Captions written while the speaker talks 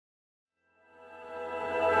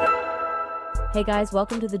Hey guys,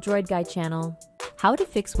 welcome to the Droid Guy channel. How to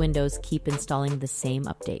fix Windows keep installing the same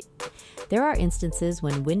update. There are instances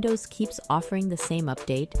when Windows keeps offering the same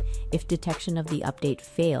update if detection of the update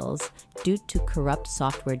fails due to corrupt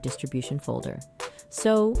software distribution folder.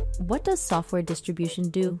 So, what does software distribution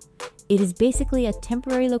do? It is basically a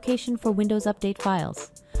temporary location for Windows Update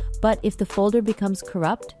files. But if the folder becomes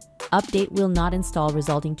corrupt, update will not install,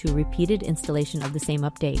 resulting to repeated installation of the same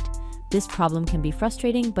update. This problem can be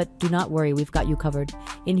frustrating, but do not worry, we've got you covered.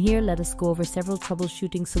 In here, let us go over several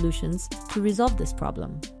troubleshooting solutions to resolve this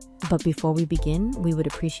problem. But before we begin, we would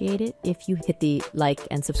appreciate it if you hit the like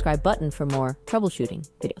and subscribe button for more troubleshooting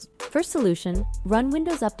videos. First solution, run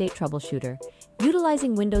Windows Update Troubleshooter.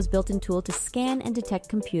 Utilizing Windows built-in tool to scan and detect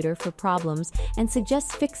computer for problems and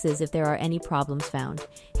suggest fixes if there are any problems found.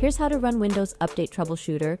 Here's how to run Windows Update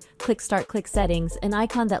Troubleshooter. Click Start, click Settings, an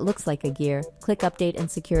icon that looks like a gear. Click Update and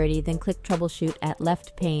Security, then click Troubleshoot at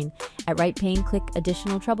left pane. At right pane, click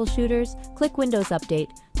Additional Troubleshooters. Click Windows Update.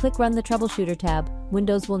 Click Run the Troubleshooter tab.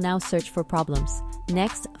 Windows will now search for problems.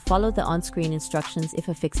 Next, follow the on-screen instructions if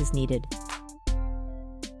a fix is needed.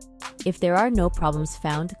 If there are no problems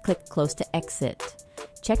found, click Close to exit.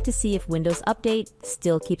 Check to see if Windows Update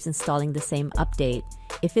still keeps installing the same update.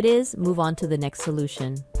 If it is, move on to the next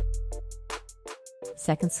solution.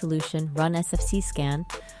 Second solution, run SFC scan.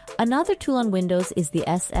 Another tool on Windows is the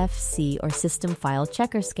SFC or System File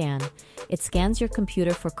Checker scan. It scans your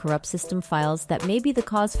computer for corrupt system files that may be the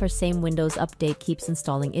cause for same Windows Update keeps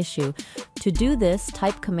installing issue. To do this,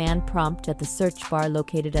 type command prompt at the search bar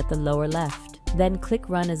located at the lower left. Then click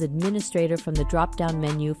Run as Administrator from the drop-down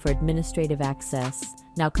menu for administrative access.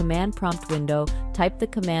 Now command prompt window, type the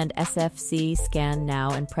command SFC scan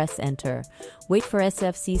now and press enter. Wait for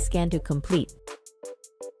SFC scan to complete.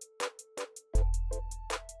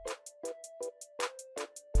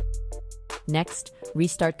 Next,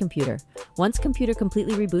 restart computer. Once computer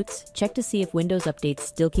completely reboots, check to see if Windows Update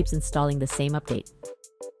still keeps installing the same update.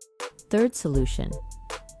 Third solution,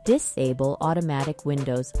 disable automatic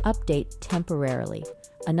Windows Update temporarily.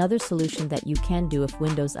 Another solution that you can do if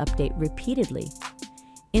Windows Update repeatedly.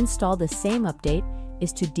 Install the same update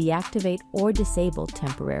is to deactivate or disable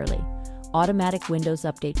temporarily automatic Windows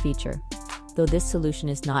Update feature. Though this solution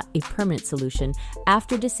is not a permanent solution,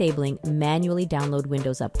 after disabling, manually download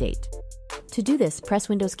Windows Update. To do this, press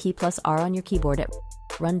Windows key plus R on your keyboard at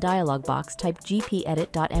Run dialog box, type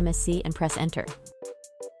gpedit.msc and press enter.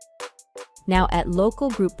 Now at Local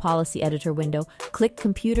Group Policy Editor window, click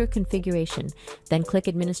Computer Configuration, then click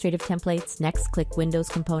Administrative Templates, next click Windows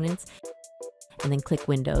Components, and then click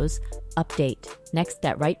Windows Update. Next,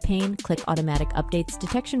 at right pane, click Automatic Updates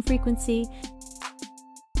Detection Frequency.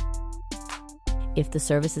 If the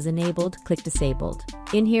service is enabled, click Disabled.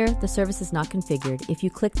 In here, the service is not configured. If you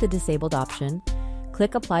click the Disabled option,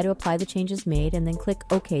 click Apply to apply the changes made, and then click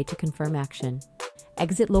OK to confirm action.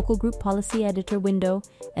 Exit Local Group Policy Editor window,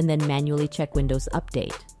 and then manually check Windows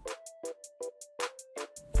Update.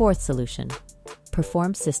 Fourth solution,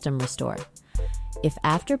 perform System Restore. If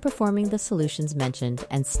after performing the solutions mentioned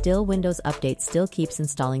and still Windows Update still keeps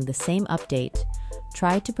installing the same update,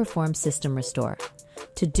 try to perform System Restore.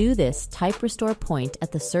 To do this, type Restore Point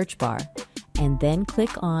at the search bar, and then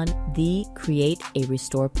click on the Create a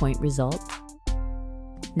Restore Point result.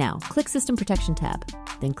 Now, click System Protection tab,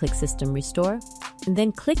 then click System Restore, and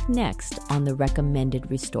then click Next on the recommended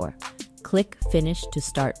restore. Click Finish to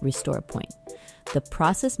start Restore Point. The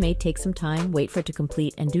process may take some time, wait for it to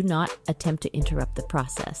complete, and do not attempt to interrupt the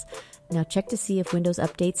process. Now check to see if Windows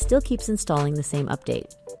Update still keeps installing the same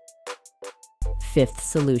update. Fifth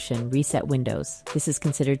solution, reset Windows. This is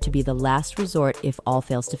considered to be the last resort if all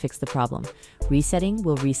fails to fix the problem. Resetting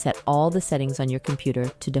will reset all the settings on your computer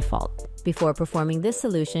to default. Before performing this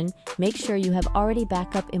solution, make sure you have already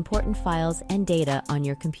backed up important files and data on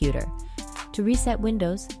your computer. To reset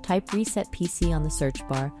Windows, type Reset PC on the search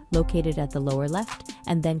bar located at the lower left,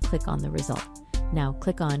 and then click on the result. Now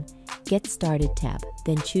click on Get Started tab,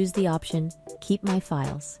 then choose the option Keep My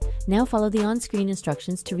Files. Now follow the on-screen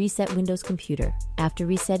instructions to reset Windows computer. After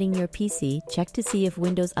resetting your PC, check to see if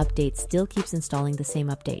Windows Update still keeps installing the same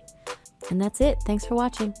update. And that's it. Thanks for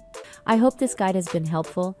watching. I hope this guide has been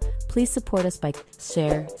helpful. Please support us by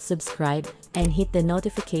share, subscribe, and hit the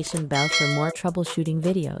notification bell for more troubleshooting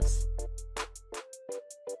videos.